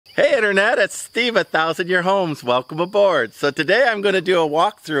Internet, it's Steve at 1000 Year Homes. Welcome aboard. So today I'm going to do a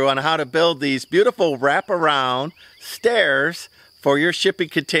walkthrough on how to build these beautiful wraparound stairs for your shipping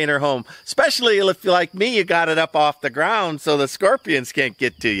container home. Especially if, like me, you got it up off the ground so the scorpions can't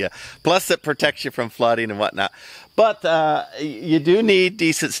get to you. Plus it protects you from flooding and whatnot. But you do need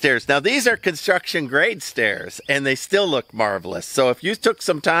decent stairs. Now these are construction grade stairs and they still look marvelous. So if you took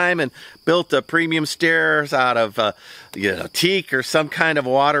some time and built a premium stairs out of teak or some kind of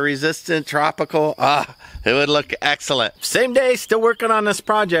water resistant tropical, it would look excellent. Same day, still working on this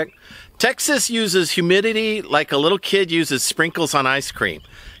project. Texas uses humidity like a little kid uses sprinkles on ice cream.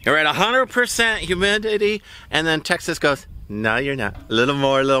 You're at 100% humidity and then Texas goes, no you're not, a little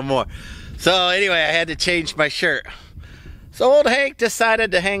more, a little more. So anyway, I had to change my shirt. So old Hank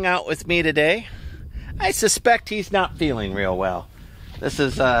decided to hang out with me today. I suspect he's not feeling real well. This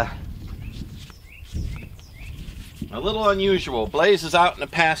is a little unusual. Blaze is out in the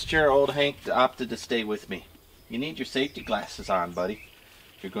pasture. Old Hank opted to stay with me. You need your safety glasses on, buddy,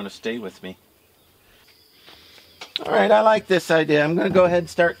 if you're going to stay with me. All right, I like this idea. I'm going to go ahead and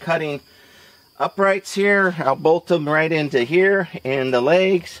start cutting uprights here. I'll bolt them right into here and the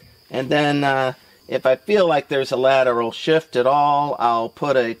legs. And then if I feel like there's a lateral shift at all, I'll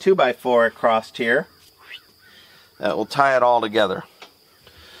put a 2x4 across here. That will tie it all together.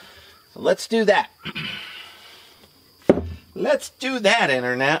 So let's do that. Let's do that,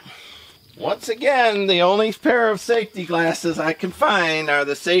 Internet. Once again, the only pair of safety glasses I can find are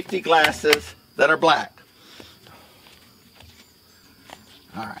the safety glasses that are black.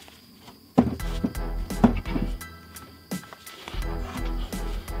 All right.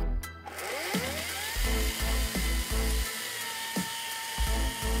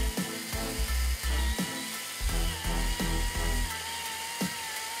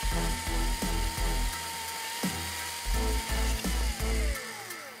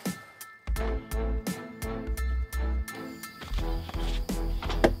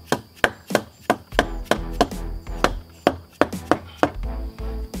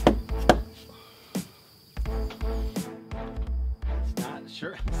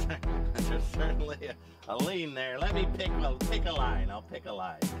 Sure, there's certainly a lean there. Let me pick a line. I'll pick a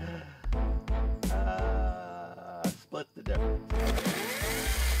line. Split the difference.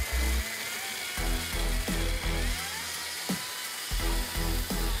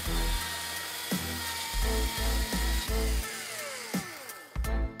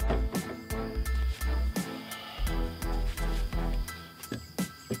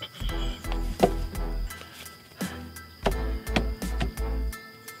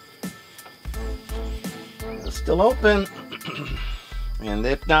 Still open, and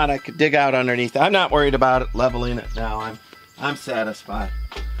if not, I could dig out underneath. I'm not worried about it leveling it now. I'm satisfied.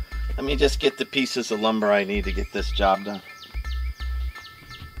 Let me just get the pieces of lumber I need to get this job done.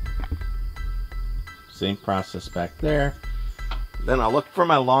 Same process back there. Then I'll look for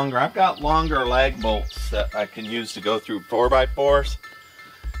my longer. I've got longer lag bolts that I can use to go through 4x4s.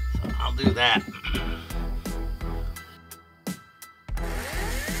 So I'll do that.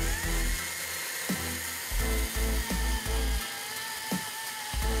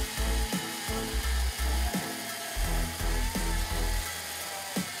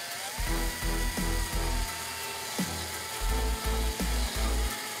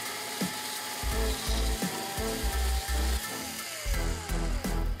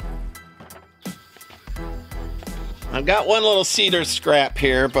 I've got one little cedar scrap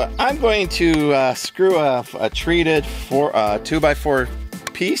here, but I'm going to screw a treated 2x4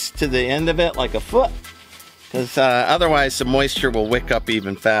 piece to the end of it, like a foot, because otherwise the moisture will wick up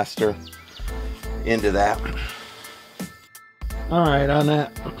even faster into that. All right, on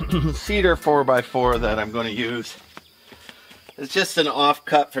that cedar 4x4 that I'm going to use, it's just an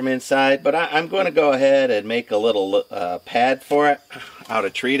offcut from inside, but I'm going to go ahead and make a little pad for it out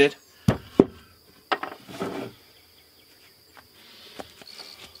of treated.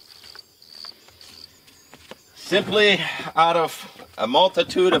 Simply out of a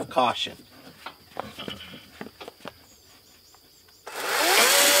multitude of caution.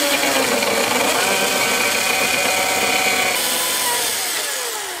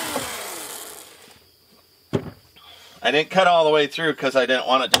 I didn't cut all the way through because I didn't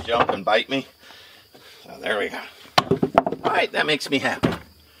want it to jump and bite me. So there we go. All right, that makes me happy.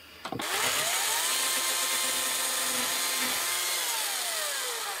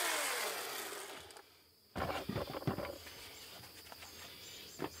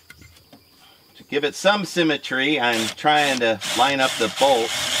 Give it some symmetry, I'm trying to line up the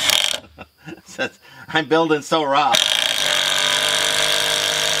bolts. Since I'm building so rough.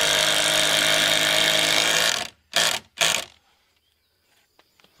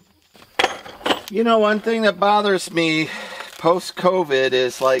 You know, one thing that bothers me post-COVID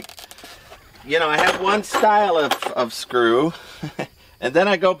is, like, you know, I have one style of screw, and then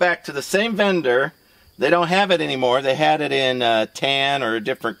I go back to the same vendor. They don't have it anymore. They had it in tan or a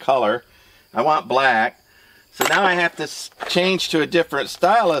different color. I want black. So now I have to change to a different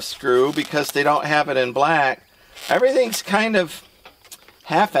style of screw because they don't have it in black. Everything's kind of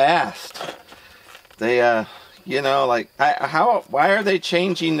half-assed. They, you know, like, why are they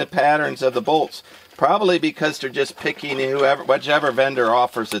changing the patterns of the bolts? Probably because they're just picking whichever vendor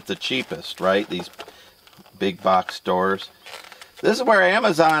offers it the cheapest, right? These big box stores. This is where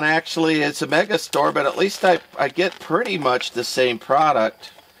Amazon actually, it's a mega store, but at least I get pretty much the same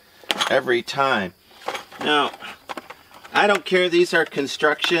product every time. Now, I don't care, these are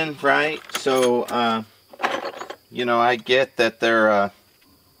construction, right? So, you know, I get that they're,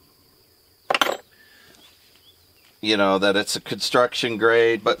 you know, that it's a construction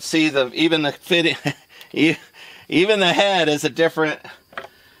grade, but see, even the fitting, even the head is a different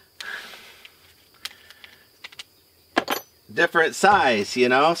size, you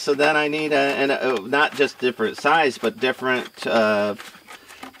know. So then I need not just different size, but different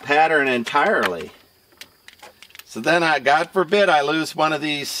pattern entirely. So then God forbid I lose one of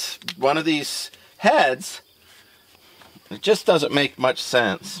these heads. It just doesn't make much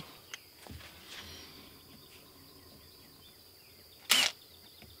sense.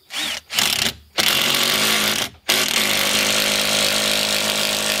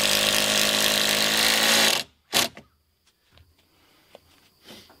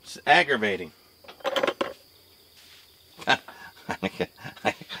 It's aggravating. I'm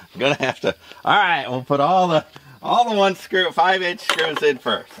gonna have to. All right, we'll put all the 5-inch screws in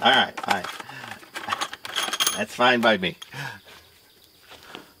first. All right, fine. That's fine by me.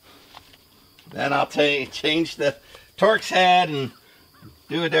 Then I'll change the Torx head and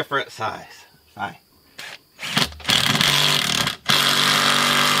do a different size. Fine.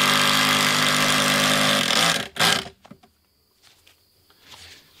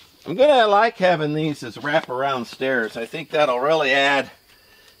 I'm gonna like having these as wraparound stairs. I think that'll really add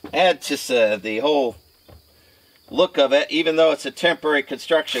to the whole look of it, even though it's a temporary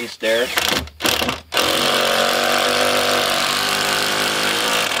construction stair.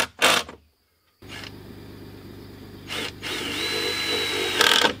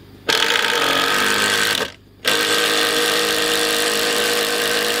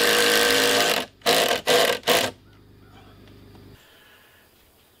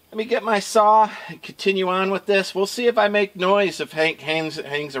 Let me get my saw and continue on with this. We'll see if I make noise if Hank hangs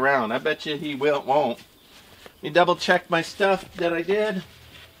around. I bet you he won't. Let me double check my stuff that I did.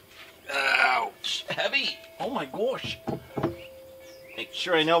 Ouch, heavy. Oh my gosh. Make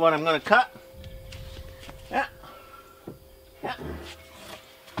sure I know what I'm going to cut. Yeah. Yeah.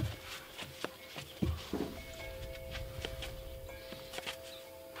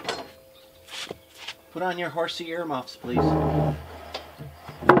 Put on your horsey earmuffs, please.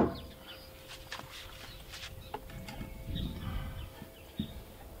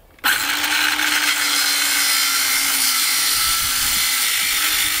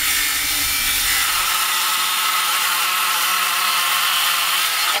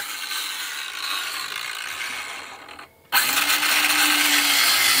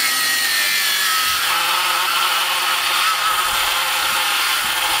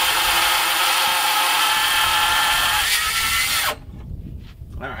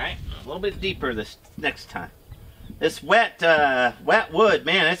 Bit deeper this next time. This wet wood,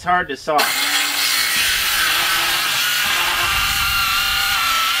 man, it's hard to saw.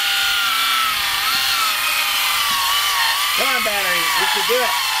 Come on, battery, we can do it.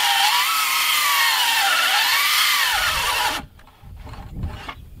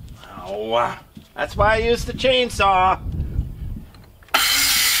 Oh, that's why I use the chainsaw.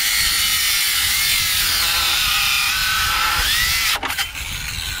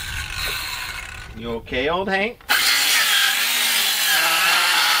 You okay, old Hank?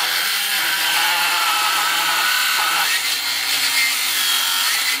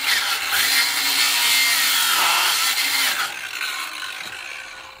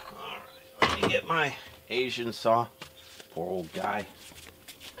 Alright, let me get my Asian saw. Poor old guy.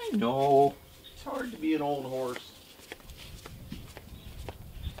 I know, it's hard to be an old horse.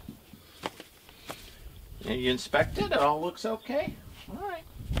 And you inspected it, all looks okay? Alright.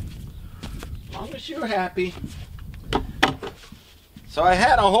 As long as you're happy. So I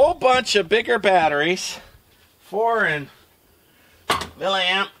had a whole bunch of bigger batteries, 4 and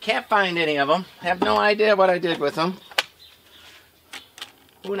milliamp. Can't find any of them. Have no idea what I did with them.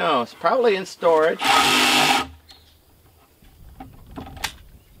 Who knows? Probably in storage.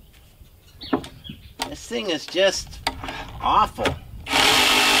 thing is just awful.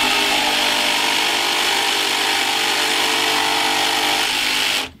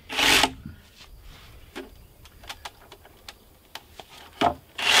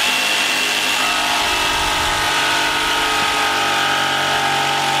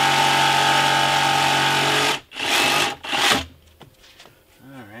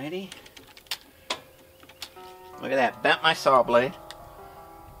 Look at that, bent my saw blade.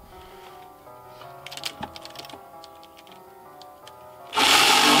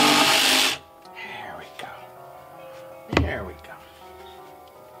 There we go. There we go.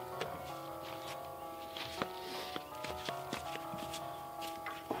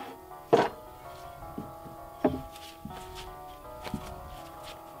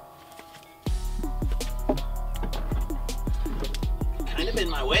 Kind of in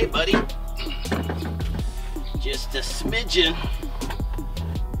my way, buddy. Just a smidgen.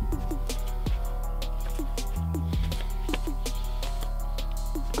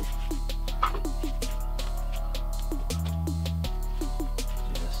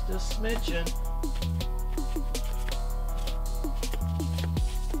 Just a smidgen.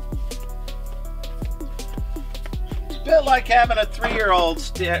 It's a bit like having a 3-year-old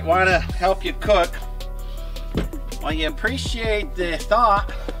want to help you cook. Well, you appreciate the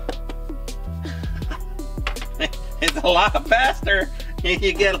thought. It's a lot faster.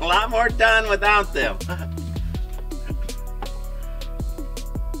 You get a lot more done without them.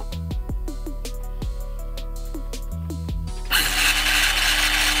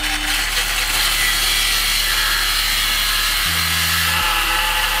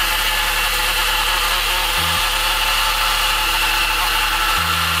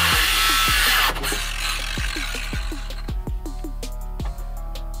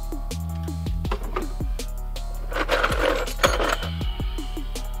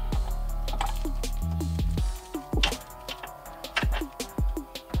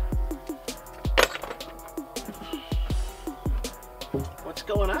 What's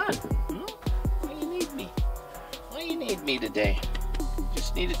going on? Why you need me? Why you need me today?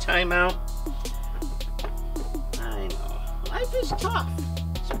 Just need a timeout? I know. Life is tough.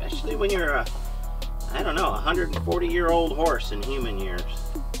 Especially when you're a, I don't know, 140-year-old horse in human years.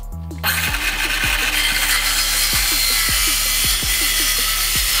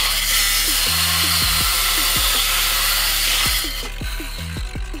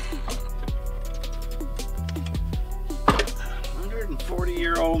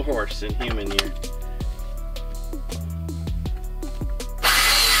 Old horse in human year.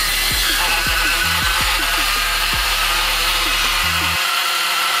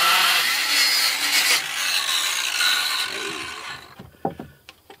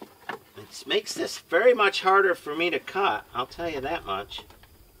 It makes this very much harder for me to cut, I'll tell you that much.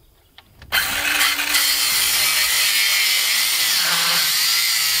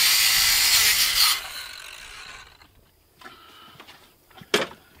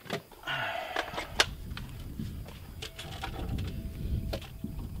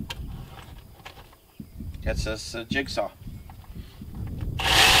 That's us a jigsaw.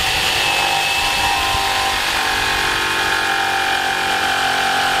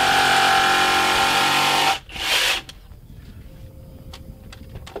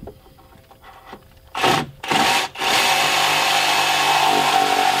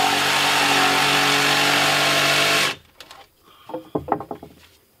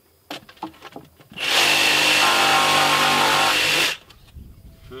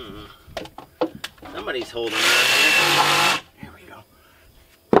 Somebody's holding on. There we go.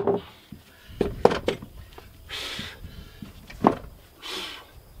 All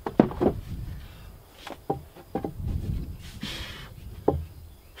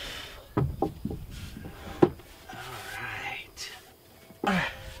right.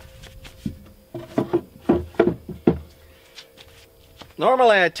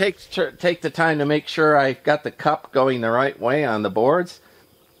 Normally I take the time to make sure I got the cup going the right way on the boards.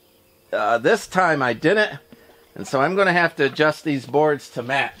 This time I didn't, and so I'm going to have to adjust these boards to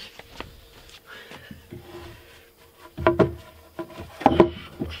match. A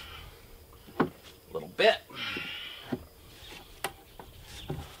little bit.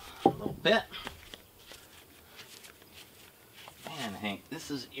 A little bit. Man, Hank,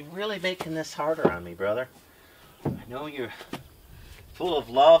 you're really making this harder on me, brother. I know you're full of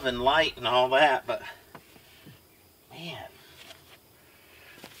love and light and all that, but man.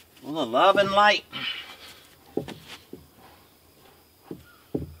 Full of love and light.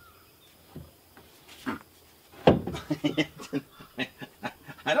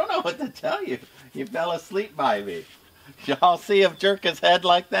 I don't know what to tell you. You fell asleep by me. Did y'all see him jerk his head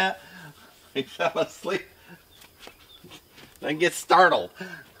like that? He fell asleep. I get startled.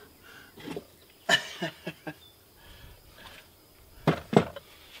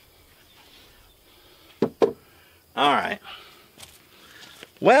 All right.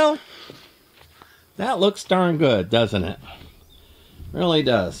 Well, that looks darn good, doesn't it? Really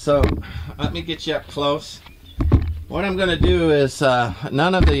does. So let me get you up close. What I'm going to do is,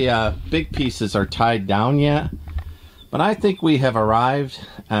 none of the big pieces are tied down yet, but I think we have arrived.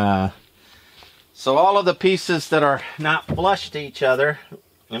 So all of the pieces that are not flush to each other,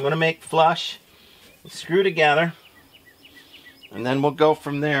 I'm going to make flush, screw together, and then we'll go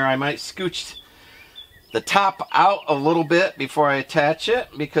from there. I might scooch the top out a little bit before I attach it,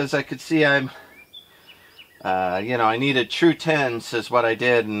 because I could see I'm, you know, I needed true 10s is what I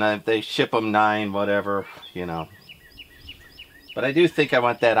did, and they ship them 9, whatever, you know. But I do think I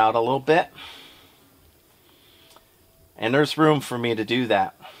want that out a little bit. And there's room for me to do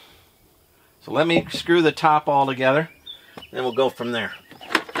that. So let me screw the top all together, then we'll go from there.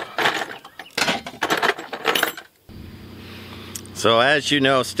 So as you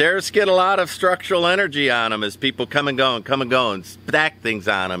know, stairs get a lot of structural energy on them as people come and go, and stack things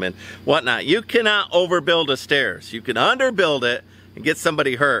on them and whatnot. You cannot overbuild a stairs. You can underbuild it and get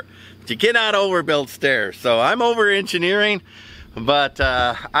somebody hurt, but you cannot overbuild stairs. So I'm over engineering, but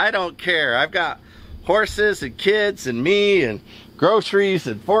I don't care. I've got horses and kids and me and groceries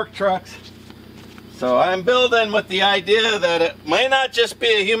and fork trucks. So I'm building with the idea that it might not just be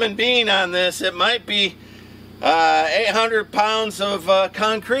a human being on this, it might be 800 pounds of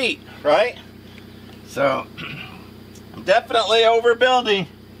concrete, right? So I'm definitely overbuilding,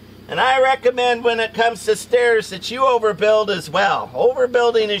 and I recommend when it comes to stairs that you overbuild as well.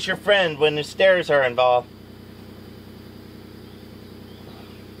 Overbuilding is your friend when the stairs are involved.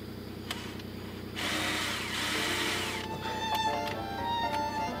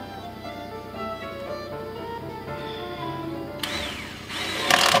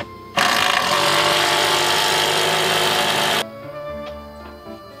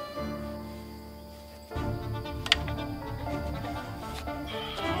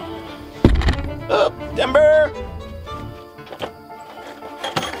 Up, timber!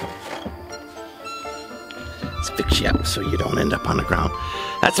 Let's fix you up so you don't end up on the ground.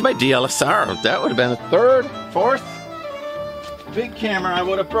 That's my DLSR. That would have been a third, fourth big camera I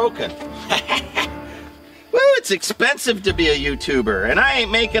would have broken. Woo, it's expensive to be a YouTuber, and I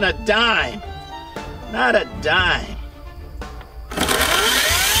ain't making a dime. Not a dime.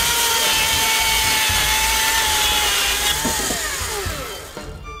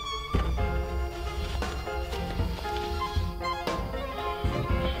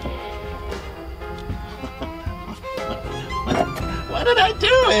 What did I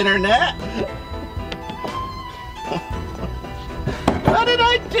do, Internet? What did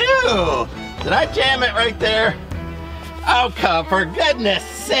I do? Did I jam it right there? Oh, come, for goodness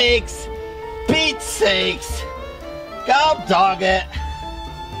sakes. Pete's sakes. God dog it.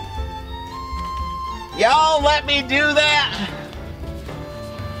 Y'all let me do that?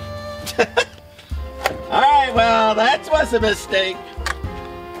 Alright, well, that was a mistake.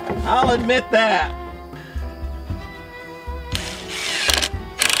 I'll admit that.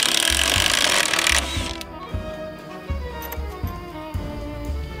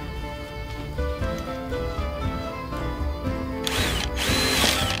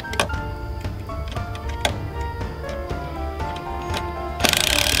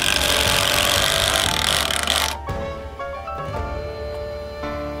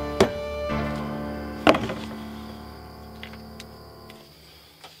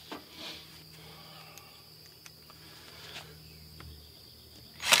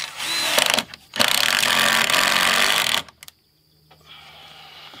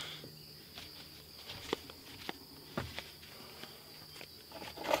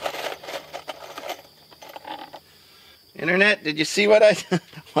 Internet, did you see what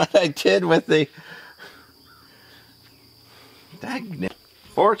I did with the...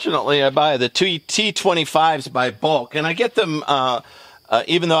 Fortunately, I buy the two T25s by bulk, and I get them,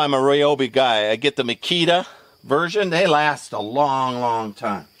 even though I'm a Ryobi guy, I get the Makita version. They last a long, long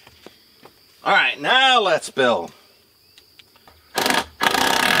time. All right, now let's build.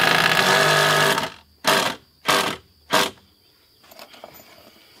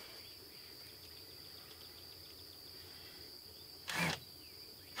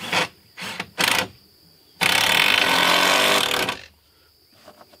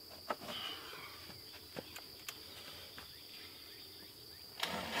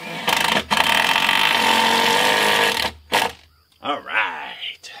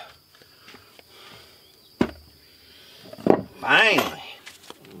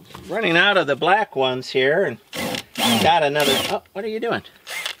 running out of the black ones here, and got another. Oh, what are you doing?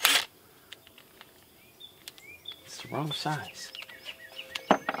 It's the wrong size.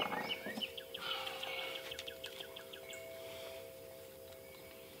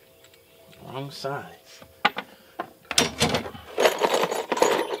 Wrong size.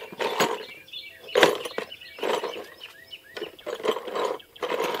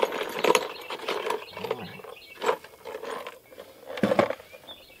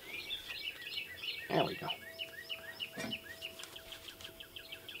 There we go.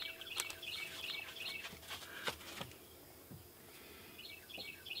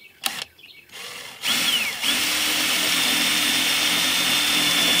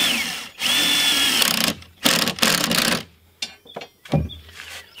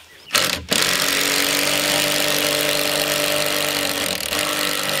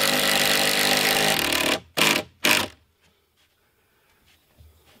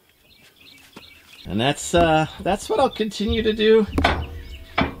 And that's what I'll continue to do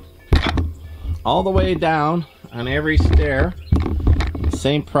all the way down on every stair.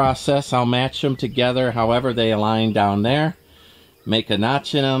 Same process. I'll match them together however they align down there. Make a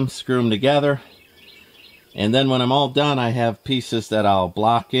notch in them, screw them together. And then when I'm all done, I have pieces that I'll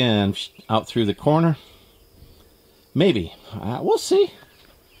block in out through the corner. Maybe. We'll see.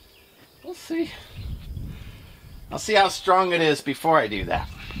 We'll see. I'll see how strong it is before I do that.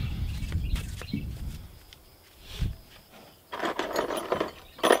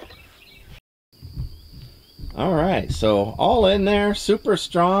 Alright, so all in there, super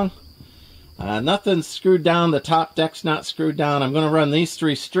strong. Nothing's screwed down, the top deck's not screwed down. I'm going to run these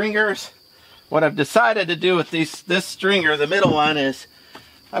 3 stringers. What I've decided to do with this stringer, the middle one, is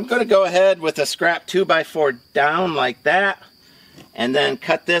I'm going to go ahead with a scrap 2x4 down like that, and then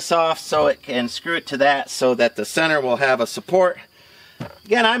cut this off so it can screw it to that so that the center will have a support.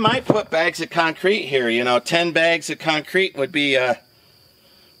 Again, I might put bags of concrete here. You know, 10 bags of concrete would be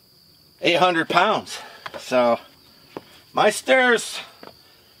 800 pounds. So my stairs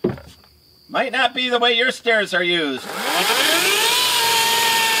might not be the way your stairs are used.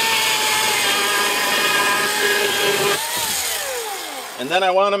 And then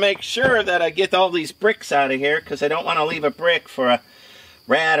I want to make sure that I get all these bricks out of here, because I don't want to leave a brick for a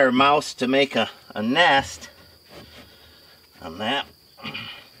rat or mouse to make a nest on that.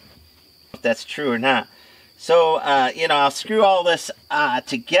 If that's true or not. So, you know, I'll screw all this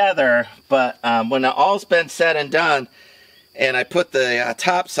together, but when all's been said and done, and I put the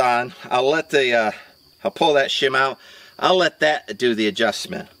tops on, I'll pull that shim out. I'll let that do the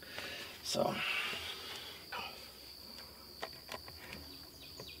adjustment. So.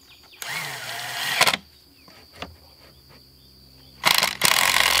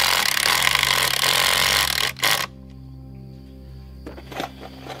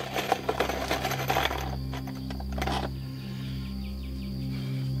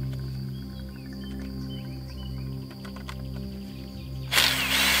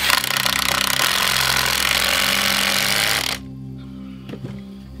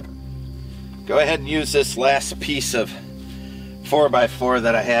 Go ahead and use this last piece of 4x4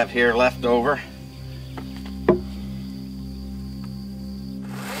 that I have here left over.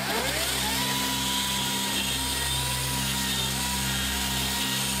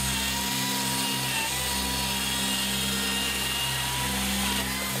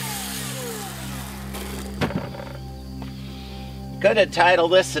 Could have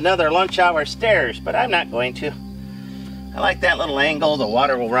titled this Another Lunch Hour Stairs, but I'm not going to. I like that little angle, the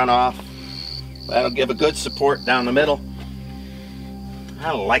water will run off. That'll give a good support down the middle.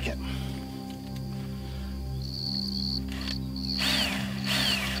 I like it.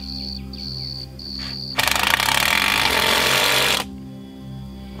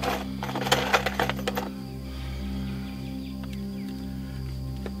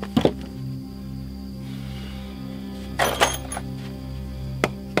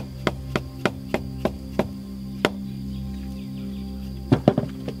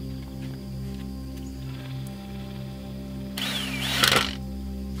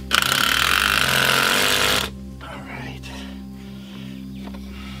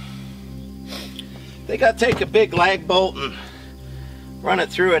 I think I'll take a big lag bolt and run it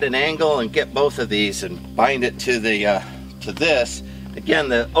through at an angle and get both of these and bind it to the to this. Again,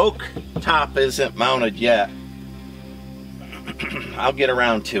 the oak top isn't mounted yet. I'll get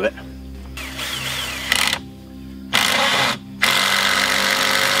around to it.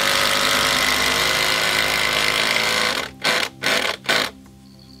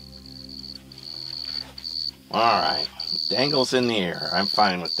 Alright, dangles in the air. I'm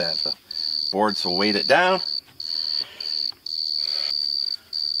fine with that. The boards will weight it down.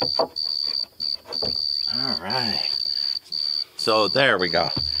 All right. So there we go.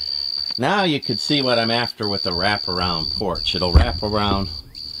 Now you can see what I'm after with the wraparound porch. It'll wrap around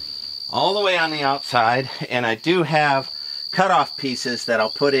all the way on the outside, and I do have cutoff pieces that I'll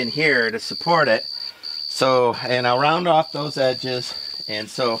put in here to support it. So, and I'll round off those edges, and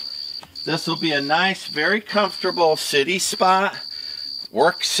so this will be a nice, very comfortable city spot,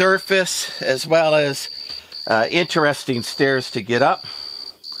 work surface, as well as interesting stairs to get up.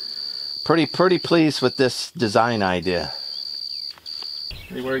 Pretty pleased with this design idea.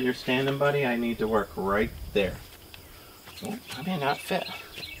 Where you're standing, buddy, I need to work right there. Oh, I may not fit.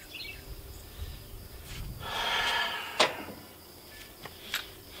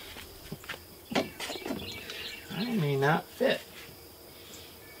 I may not fit.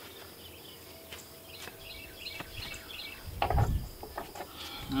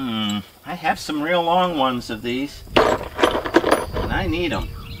 I have some real long ones of these, and I need them.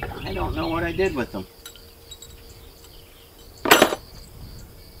 I don't know what I did with them.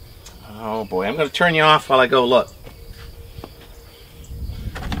 Oh boy, I'm going to turn you off while I go look.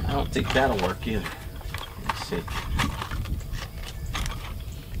 I don't think that'll work either. Let's see.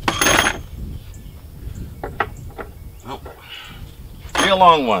 Oh, real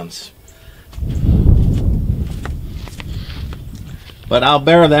long ones. But I'll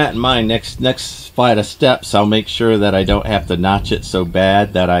bear that in mind. Next flight of steps, I'll make sure that I don't have to notch it so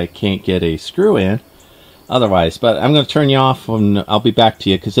bad that I can't get a screw in. Otherwise, but I'm going to turn you off and I'll be back to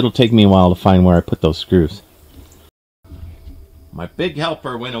you because it'll take me a while to find where I put those screws. My big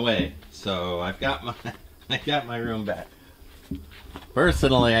helper went away, so I've got my room back.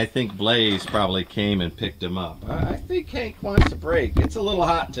 Personally, I think Blaze probably came and picked him up. I think Hank wants a break. It's a little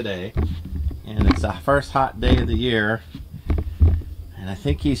hot today, and it's the first hot day of the year. And I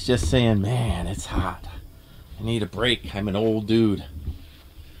think he's just saying, man, it's hot. I need a break. I'm an old dude.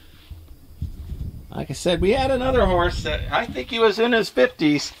 Like I said, we had another horse that I think he was in his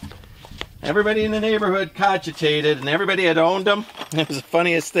 50s. Everybody in the neighborhood cogitated, and everybody had owned him. It was the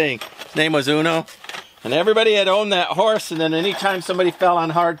funniest thing. His name was Uno. And everybody had owned that horse, and then anytime somebody fell on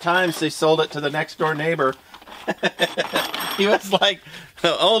hard times, they sold it to the next door neighbor. He was like,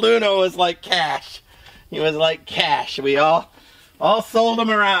 old Uno was like cash. He was like cash. We all sold him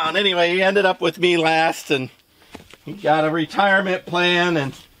around. Anyway, he ended up with me last, and he got a retirement plan,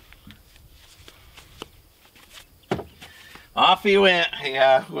 and off he went. He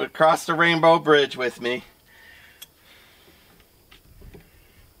crossed the Rainbow Bridge with me.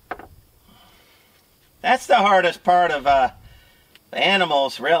 That's the hardest part of the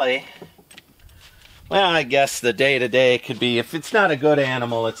animals, really. Well, I guess the day-to-day could be, if it's not a good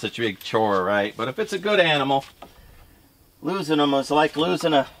animal, it's a big chore, right? But if it's a good animal, losing them is like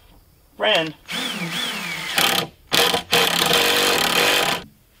losing a friend.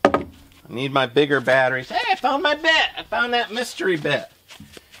 I need my bigger batteries. Hey, I found my bit. I found that mystery bit.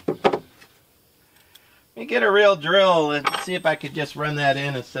 Let me get a real drill and see if I could just run that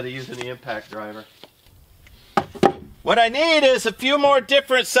in instead of using the impact driver. What I need is a few more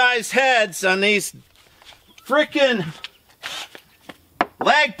different size heads on these frickin'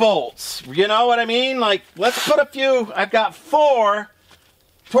 lag bolts. You know what I mean? Like, let's put a few. I've got 4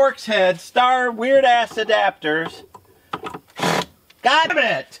 Torx head star weird ass adapters. God damn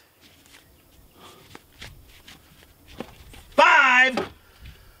it! 5.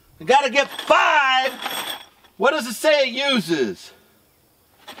 I gotta get 5. What does it say it uses?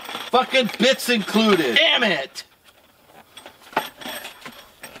 Fucking bits included. Damn it!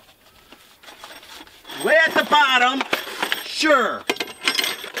 Way at the bottom. Sure.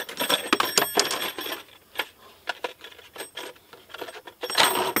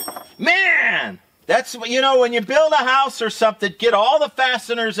 Man! That's, you know, when you build a house or something, get all the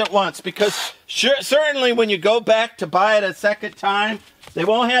fasteners at once, because certainly when you go back to buy it a second time, they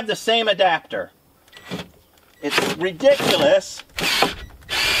won't have the same adapter. It's ridiculous.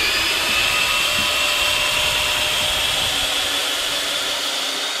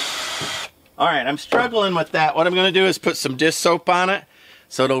 Alright, I'm struggling with that. What I'm going to do is put some dish soap on it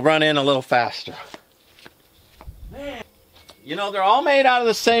so it'll run in a little faster. Man. You know, they're all made out of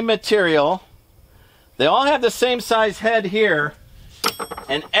the same material. They all have the same size head here.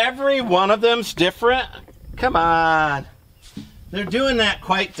 And every one of them's different. Come on. They're doing that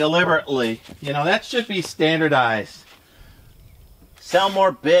quite deliberately. You know, that should be standardized. Sell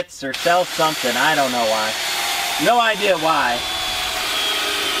more bits or sell something. I don't know why. No idea why.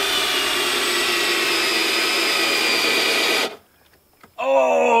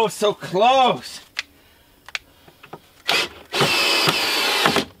 Oh, so close.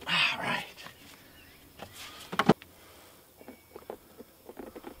 All right.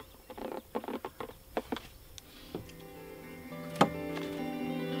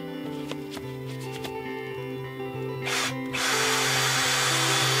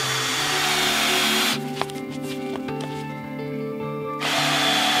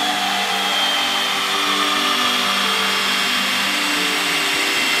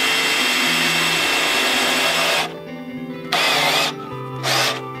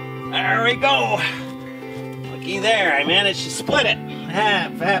 managed to split it.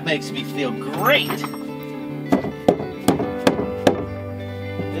 That makes me feel great.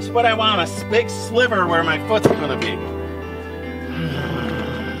 It's what I want, a big sliver where my foot's gonna be.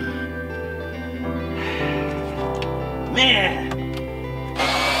 Man.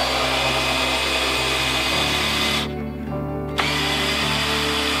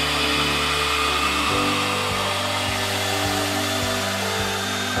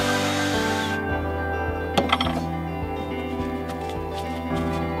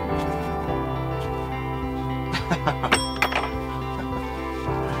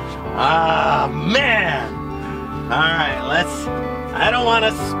 Ah, man! Alright, I don't want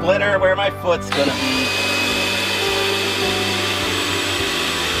a splitter where my foot's gonna be.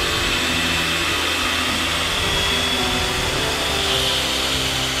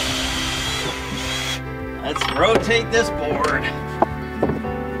 Let's rotate this board.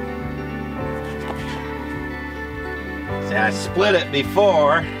 See, I split it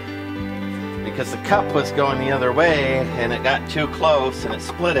before because the cup was going the other way and it got too close and it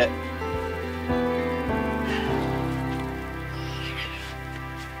split it.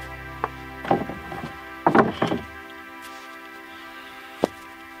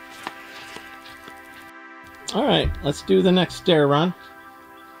 All right, let's do the next stair run.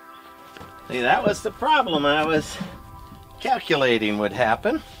 See, that was the problem I was calculating would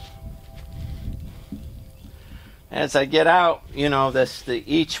happen. As I get out, you know,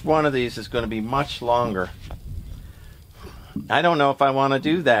 each one of these is going to be much longer. I don't know if I want to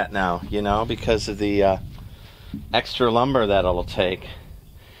do that now, you know, because of the extra lumber that it'll take.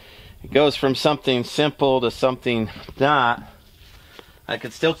 It goes from something simple to something not. I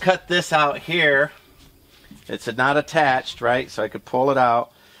could still cut this out here. It's not attached, right? So I could pull it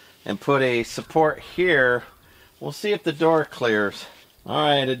out and put a support here. We'll see if the door clears. All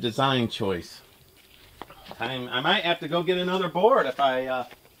right, a design choice. I might have to go get another board if I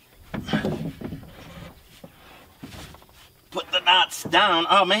put the knots down.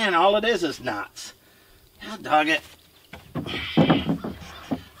 Oh man, all it is knots. Oh, dog it.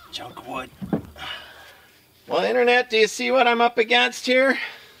 Junk wood. Well, Internet, do you see what I'm up against here?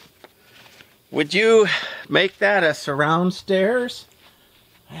 Would you make that a surround stairs?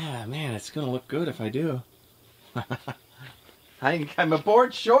 Ah, man, it's going to look good if I do. I'm a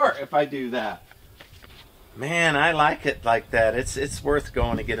board short if I do that. Man, I like it like that. It's worth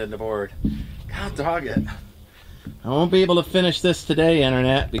going to get in the board. God dog it. I won't be able to finish this today,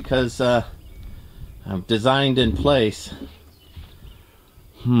 Internet, because I'm designed in place.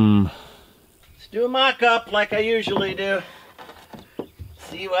 Let's do a mock-up like I usually do.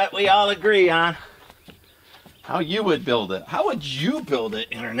 See what we all agree on. How you would build it. How would you build it,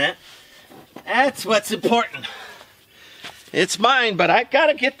 Internet? That's what's important. It's mine, but I've got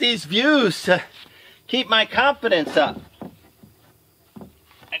to get these views to keep my confidence up.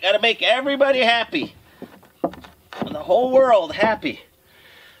 I got to make everybody happy. And the whole world happy.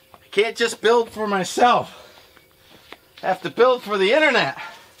 I can't just build for myself. I have to build for the Internet.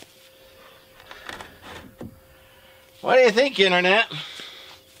 What do you think, Internet?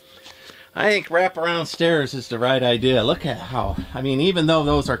 I think wraparound stairs is the right idea. Look at how, I mean, even though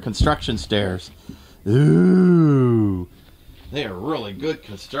those are construction stairs, ooh, they are really good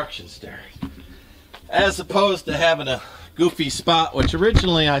construction stairs. As opposed to having a goofy spot, which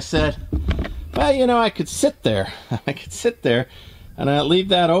originally I said, well, you know, I could sit there. I could sit there and I'd leave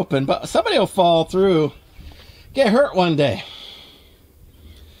that open, but somebody will fall through, get hurt one day.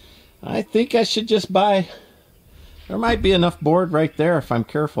 I think I should just buy, there might be enough board right there if I'm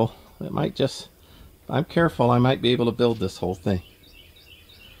careful. It might just, if I'm careful, I might be able to build this whole thing.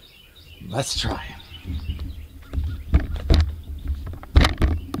 Let's try it.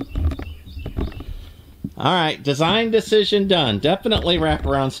 All right, design decision done. Definitely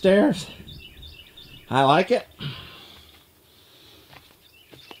wraparound stairs. I like it.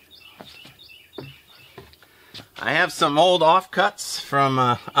 I have some old offcuts from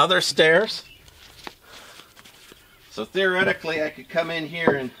other stairs. So theoretically, I could come in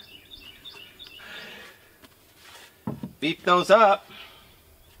here and beef those up.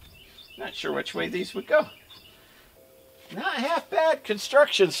 Not sure which way these would go. Not half bad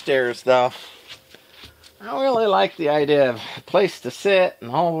construction stairs, though. I really like the idea of a place to sit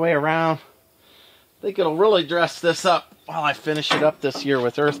and all the way around. I think it'll really dress this up while I finish it up this year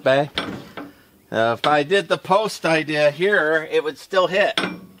with earth bag. If I did the post idea here, it would still hit.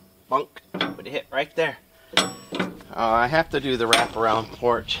 Bunk. It would hit right there. I have to do the wraparound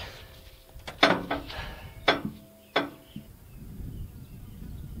porch.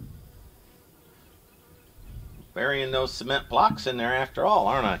 Burying those cement blocks in there after all,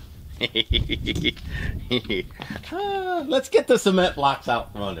 aren't I? Let's get the cement blocks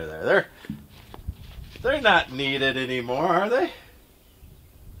out from under there. They're not needed anymore, are they?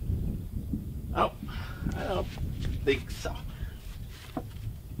 Oh, I don't think so.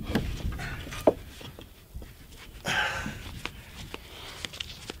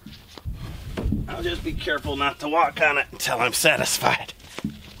 I'll just be careful not to walk on it until I'm satisfied.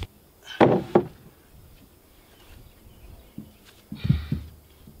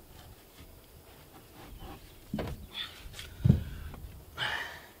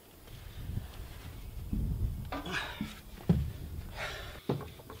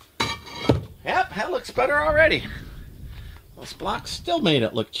 Yep, that looks better already. Those blocks still made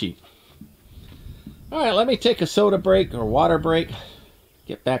it look cheap. Alright, let me take a soda break or water break.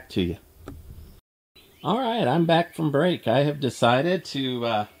 Get back to you. Alright, I'm back from break. I have decided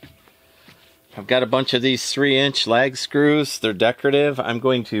to, I've got a bunch of these 3-inch lag screws. They're decorative. I'm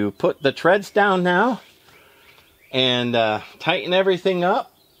going to put the treads down now and tighten everything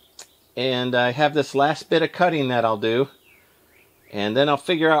up. And I have this last bit of cutting that I'll do. And then I'll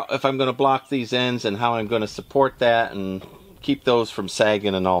figure out if I'm going to block these ends and how I'm going to support that and keep those from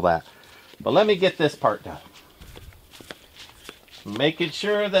sagging and all that. But let me get this part done. Making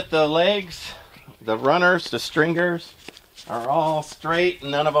sure that the legs, the runners, the stringers are all straight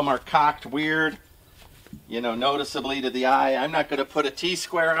and none of them are cocked weird, you know, noticeably to the eye. I'm not going to put a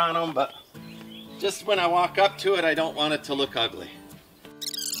T-square on them, but just when I walk up to it, I don't want it to look ugly.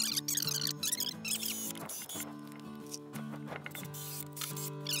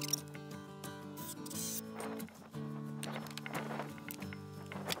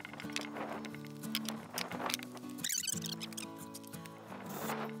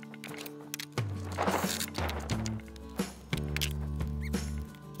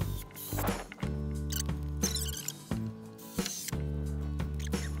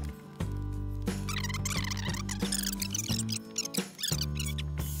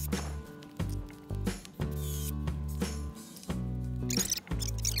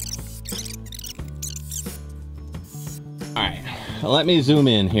 Alright, let me zoom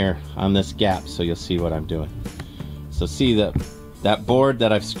in here on this gap so you'll see what I'm doing. So see that board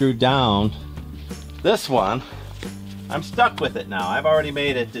that I've screwed down, this one, I'm stuck with it now. I've already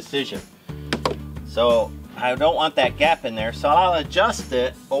made a decision. So I don't want that gap in there, so I'll adjust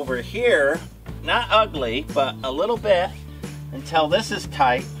it over here, not ugly, but a little bit until this is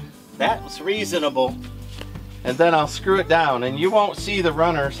tight. That's reasonable. And then I'll screw it down and you won't see the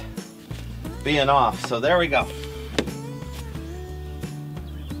runners being off. So there we go.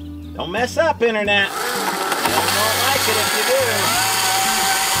 Don't mess up, Internet. I don't like it if you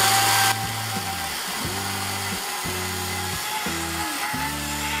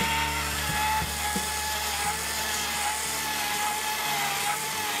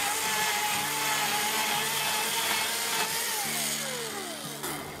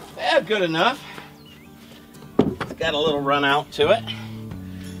do. Yeah, good enough. It's got a little run out to it.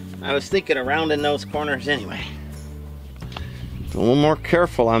 I was thinking of rounding those corners anyway. A little more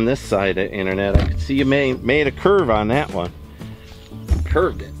careful on this side of Internet. I could see you made a curve on that one.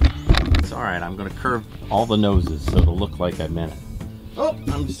 Curved it. It's alright, I'm going to curve all the noses so it'll look like I meant it. Oh,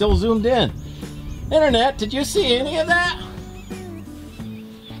 I'm still zoomed in. Internet, did you see any of that?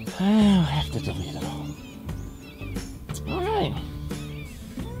 I'll have to delete it all. Alright.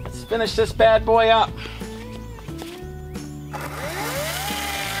 Let's finish this bad boy up.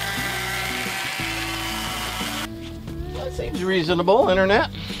 Seems reasonable, Internet.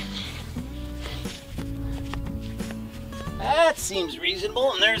 That seems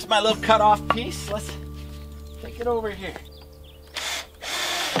reasonable. And there's my little cut-off piece. Let's take it over here.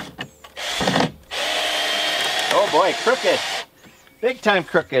 Oh boy, crooked. Big time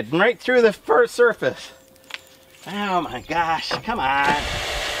crooked. And right through the fur surface. Oh my gosh, come on.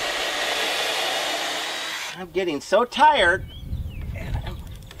 I'm getting so tired. And I'm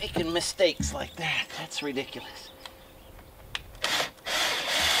making mistakes like that. That's ridiculous.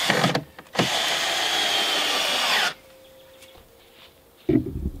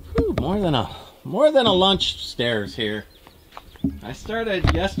 More than a lunch stairs here. I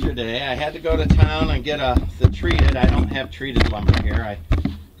started yesterday. I had to go to town and get the treated. I don't have treated lumber here. I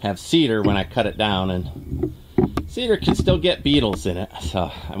have cedar when I cut it down, and cedar can still get beetles in it.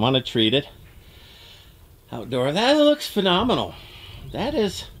 So I want to treat it outdoor. That looks phenomenal. That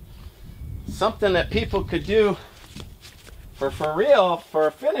is something that people could do for real for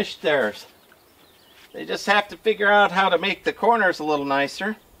finished stairs. They just have to figure out how to make the corners a little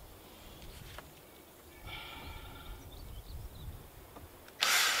nicer.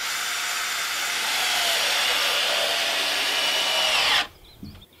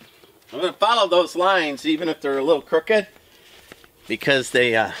 follow those lines even if they're a little crooked, because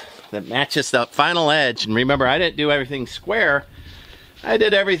that matches the final edge. And remember, I didn't do everything square. I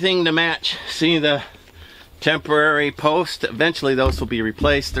did everything to match. See the temporary post? Eventually those will be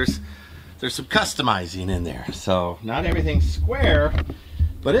replaced. There's some customizing in there. So not everything's square,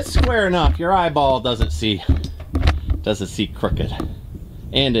 but it's square enough. Your eyeball doesn't see crooked.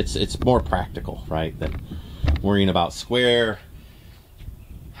 And it's more practical, right, than worrying about square,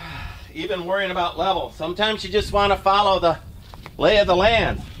 even worrying about level. Sometimes you just want to follow the lay of the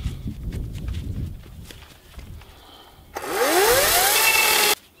land.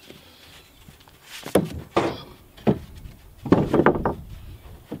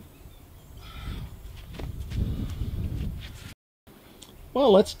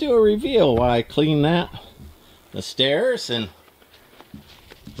 Well, let's do a reveal while I clean the stairs and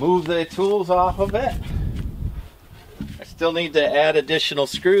move the tools off of it. I still need to add additional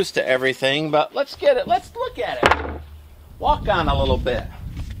screws to everything, but let's look at it. Walk on a little bit.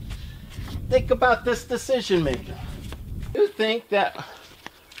 Think about this decision making. You think that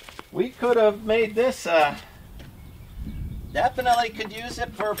we could have made this, definitely could use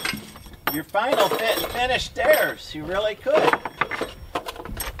it for your final fit and finish stairs. You really could.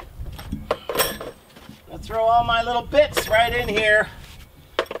 I'll throw all my little bits right in here.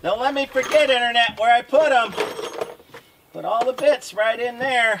 Don't let me forget, internet, where I put them. Put all the bits right in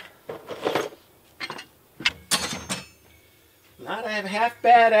there. Not a half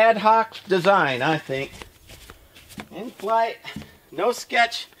bad ad hoc design, I think. In flight, no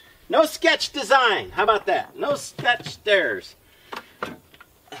sketch design. How about that? No sketch stairs.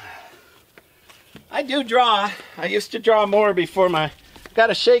 I do draw. I used to draw more before got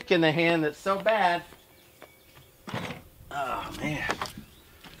a shake in the hand that's so bad. Oh man.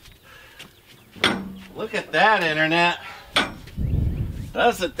 Look at that, internet.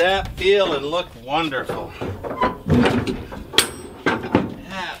 Doesn't that feel and look wonderful?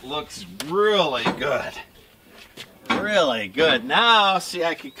 That looks really good. Really good. Now, see,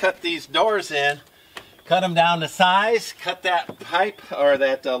 I can cut these doors in, cut them down to size, cut that pipe or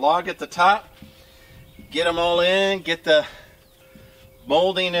that log at the top, get them all in, get the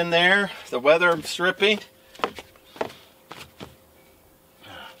molding in there, the weather stripping.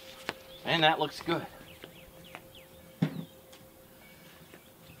 And that looks good.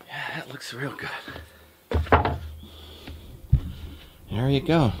 Yeah, that looks real good. There you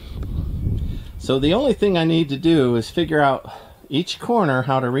go. So the only thing I need to do is figure out each corner,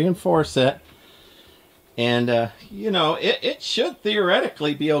 how to reinforce it. And, you know, it should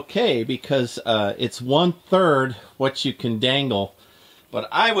theoretically be okay because it's 1/3 what you can dangle. But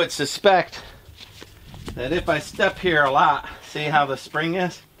I would suspect that if I step here a lot, see how the spring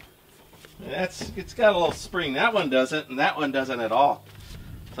is? It's got a little spring. That one doesn't, and that one doesn't at all.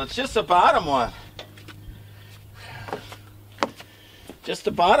 So it's just the bottom one. Just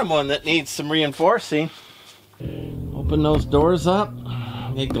the bottom one that needs some reinforcing. Open those doors up.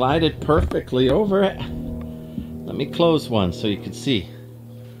 They glided perfectly over it. Let me close one so you can see.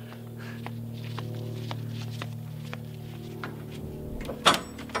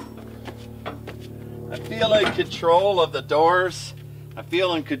 I feel in control of the doors. I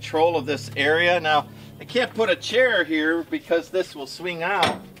feel in control of this area. Now, I can't put a chair here because this will swing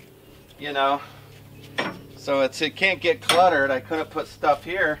out, you know. So it can't get cluttered. I couldn't put stuff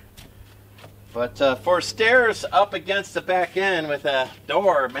here. But for stairs up against the back end with a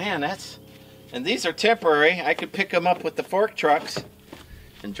door, man, and these are temporary. I could pick them up with the fork trucks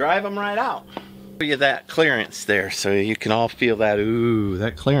and drive them right out. Show you that clearance there so you can all feel that ooh.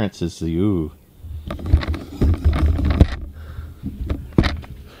 That clearance is the ooh.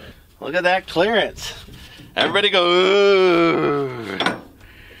 Look at that clearance. Everybody go, ooh.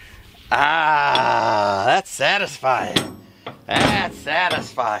 Ah, that's satisfying. That's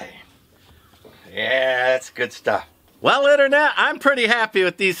satisfying. Yeah, that's good stuff. Well, internet, I'm pretty happy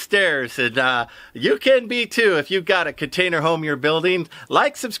with these stairs, and you can be too if you've got a container home you're building.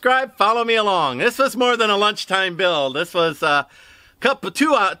 Like, subscribe, follow me along. This was more than a lunchtime build. This was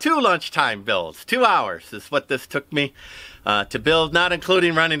two lunchtime builds. 2 hours is what this took me to build, not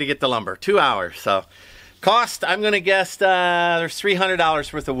including running to get the lumber. 2 hours. So cost, I'm going to guess there's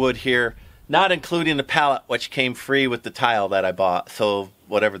 $300 worth of wood here, not including the pallet, which came free with the tile that I bought. So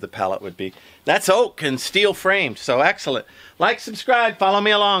whatever the pallet would be. That's oak and steel framed. So excellent. Like, subscribe, follow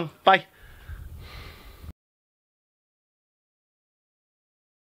me along. Bye.